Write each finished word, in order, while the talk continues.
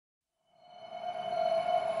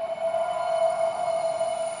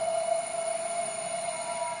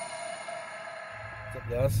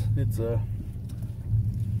Guys, it's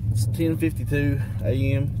 10:52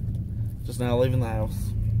 a.m. just now leaving the house.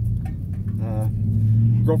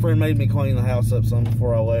 Girlfriend made me clean the house up some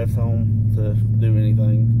before I left home to do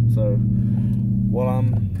anything. So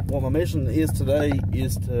what my mission is today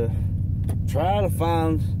is to try to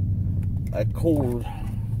find a cord,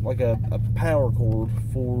 like a power cord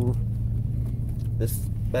for this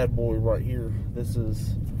bad boy right here. This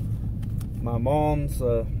is my mom's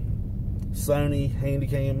Sony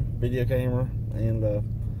Handycam video camera, and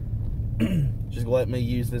she's gonna let me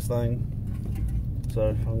use this thing.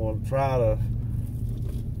 So I'm gonna try to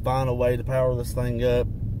find a way to power this thing up,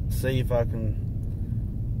 see if I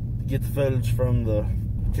can get the footage from the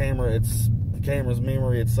camera, the camera's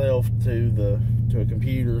memory itself, to a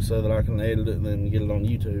computer, so that I can edit it and then get it on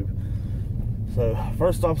YouTube. So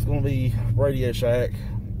first stop is going to be Radio Shack,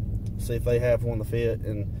 see if they have one to fit,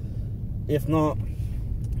 and if not,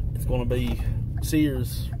 it's going to be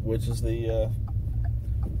Sears, which is the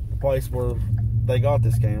place where they got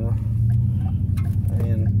this camera.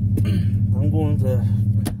 And I'm going to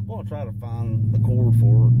try to find the cord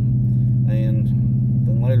for it, and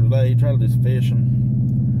then later today try to do some fishing.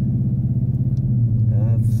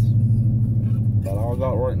 That's about all I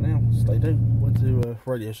got right now. Stay tuned. Went to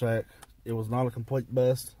Radio Shack. It was not a complete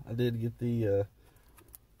bust. I did get the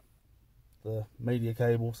media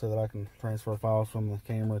cable so that I can transfer files from the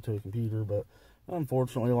camera to a computer, but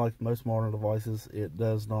unfortunately, like most modern devices, it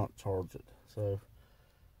does not charge it. So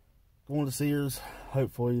going to Sears,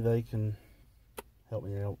 hopefully they can help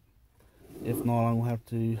me out. If not, I'm gonna have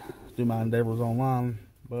to do my endeavors online,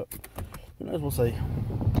 but who knows, we'll see.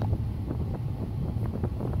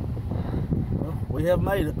 Well, we have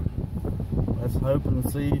made it. Let's hope and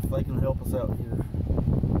see if they can help us out here.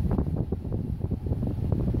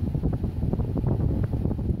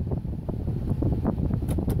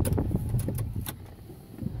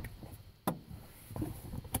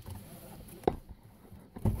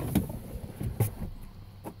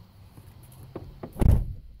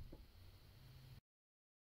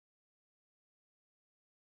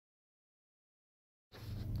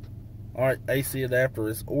 Alright, AC adapter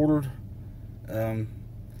is ordered.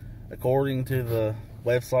 According to the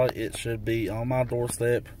website, it should be on my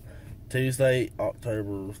doorstep Tuesday,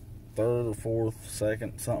 October 3rd or 4th,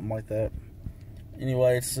 2nd, something like that.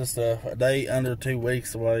 Anyway, it's just a day under 2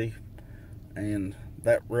 weeks away, and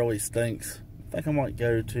that really stinks. I think I might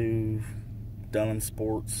go to Dunham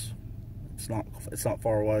Sports. It's not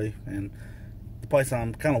far away, and the place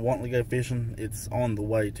I'm kind of wanting to go fishing, it's on the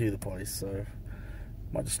way to the place, so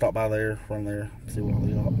might just stop by there, run there, see what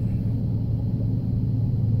they got.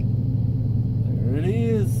 There it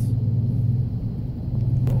is.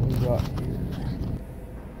 What we got here.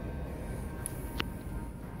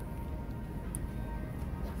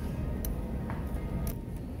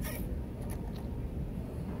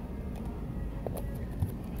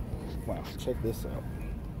 Wow, check this out.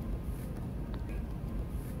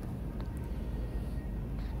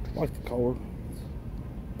 I like the color.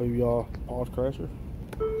 Booyah pod crasher.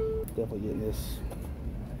 Definitely getting this.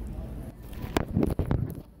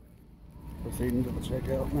 Proceeding to the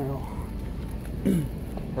checkout now.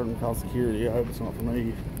 Heard him call security. I hope it's not for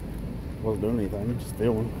me. Wasn't doing anything, just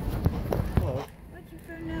filming. Hello. What's your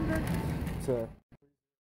phone number? It's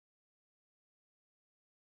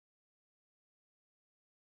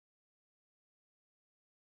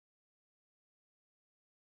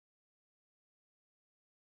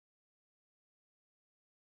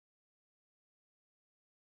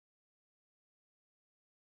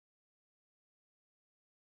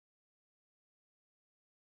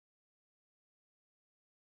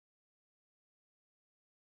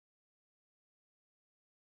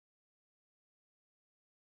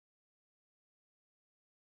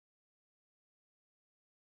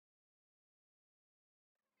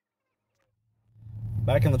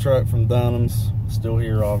back in the truck from Dunham's, still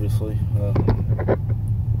here obviously. Yeah,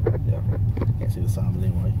 can't see the sign, but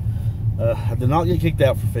anyway. I did not get kicked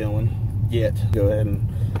out for filming yet. Go ahead and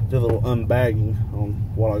do a little unbagging on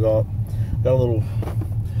what I got. Got a little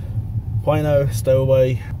Plano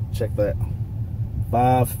stowaway. Check that.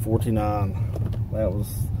 $5.49. That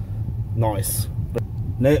was nice.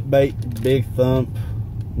 NetBait Big Thump.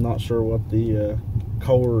 Not sure what the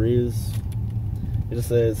color is. It just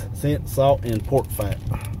says scent, salt, and pork fat.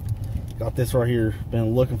 Got this right here.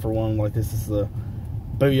 Been looking for one like this. This is the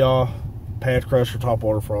Booyah Pad Crusher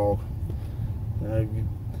Topwater Frog.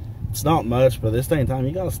 It's not much, but this day and time,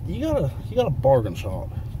 you got a bargain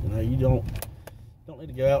shop. You know, you don't need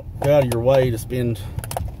to go out of your way to spend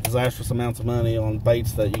disastrous amounts of money on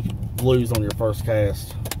baits that you could lose on your first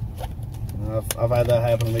cast. I've had that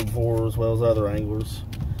happen to me before, as well as other anglers.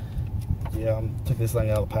 Yeah, I took this thing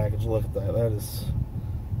out of the package. Look at that.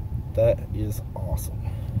 That is awesome.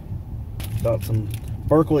 Got some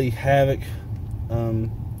Berkley Havoc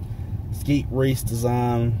Skeet Reese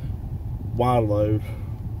design wide load.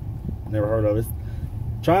 Never heard of it.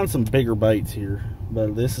 Trying some bigger baits here,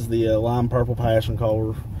 but this is the lime purple passion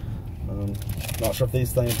color. Not sure if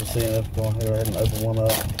these things are seeing it. Go ahead and open one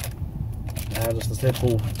up. Just a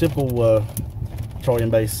typical petroleum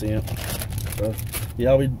based scent. So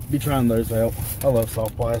yeah, I'll be trying those out. I love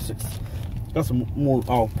soft plastics. Got some more.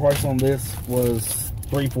 Oh, price on this was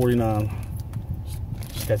 $3.49.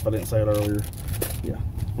 Just in case if I didn't say it earlier. Yeah,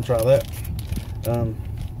 we'll try that.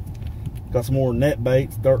 Got some more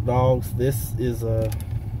NetBaits, Dirt Dogs. This is I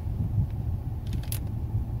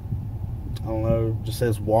don't know, just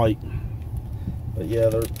says white. But yeah,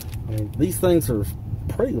 I mean, these things are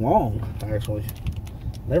pretty long, actually.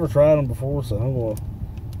 Never tried them before, so I'm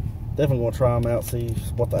definitely gonna try them out, see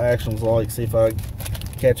what the action's like, see if I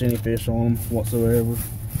catch any fish on them whatsoever.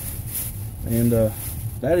 And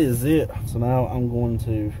that is it. So now I'm going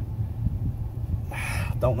to,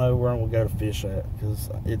 don't know where I'm gonna go to fish at, because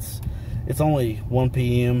it's only 1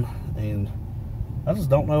 p.m. and I just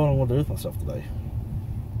don't know what I'm gonna do with myself today.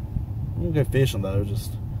 I'm gonna go fishing though.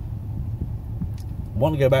 Just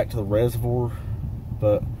want to go back to the reservoir,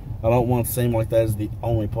 but I don't want to seem like that is the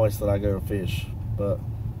only place that I go to fish. But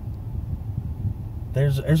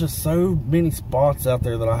there's just so many spots out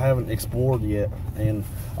there that I haven't explored yet, and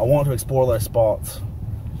I want to explore those spots.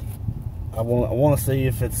 I want to see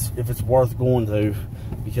if it's worth going to,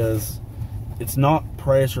 because it's not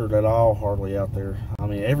pressured at all hardly out there. I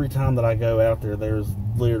mean, every time that I go out there, there's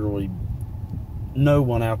literally no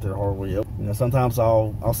one out there hardly. You know, sometimes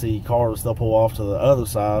I'll see cars, they'll pull off to the other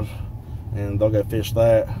side and they'll go fish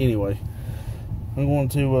that. Anyway, I'm going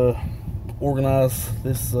to organize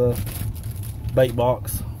this bait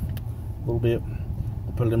box a little bit.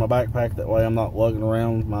 I'll put it in my backpack, that way I'm not lugging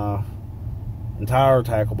around my entire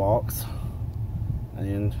tackle box.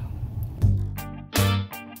 And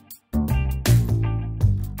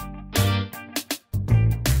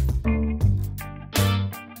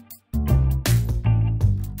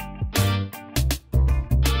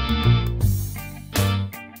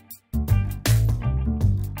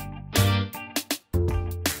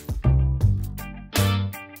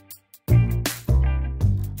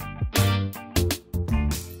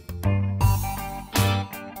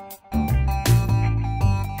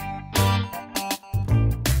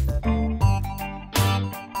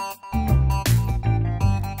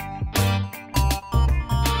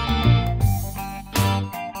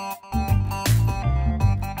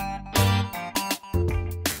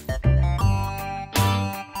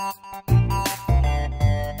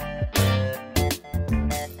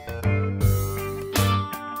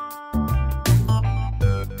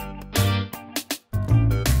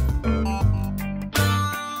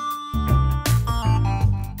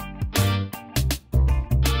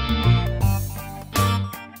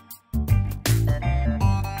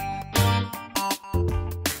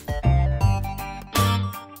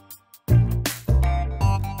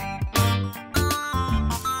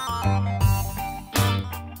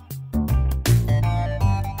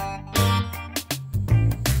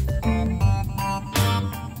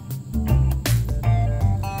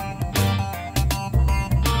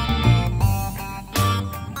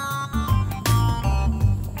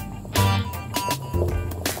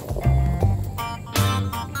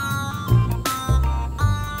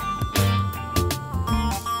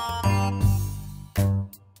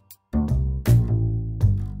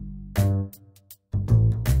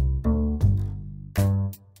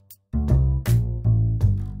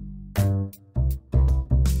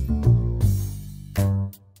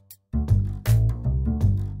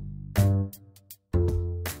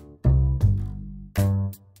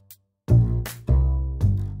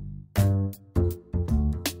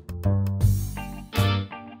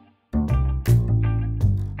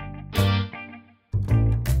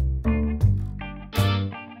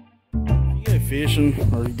fishing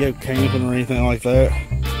or you go camping or anything like that,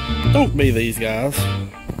 don't be these guys.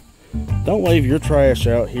 Don't leave your trash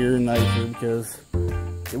out here in nature, because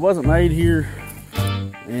it wasn't made here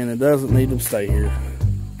and it doesn't need to stay here.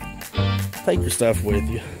 Take your stuff with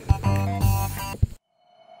you.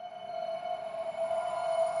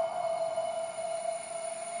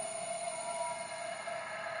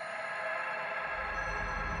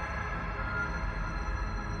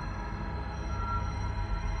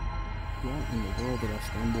 What in the world did I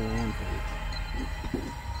stumble onto?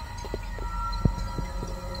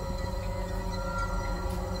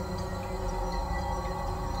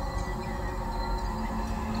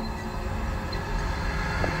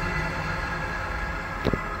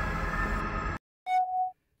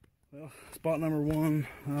 spot number 1.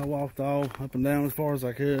 I walked all up and down as far as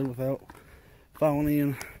I could without falling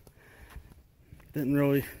in. Didn't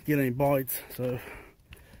really get any bites, so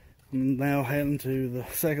I'm now heading to the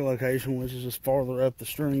second location, which is just farther up the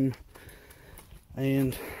stream.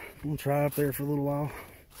 And I'm gonna try up there for a little while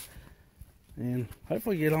and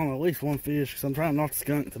hopefully get on at least one fish, because I'm trying not to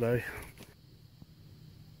skunk today.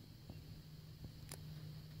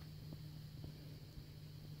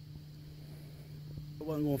 I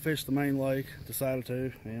wasn't going to fish the main lake, decided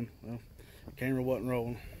to, and well, the camera wasn't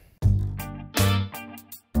rolling.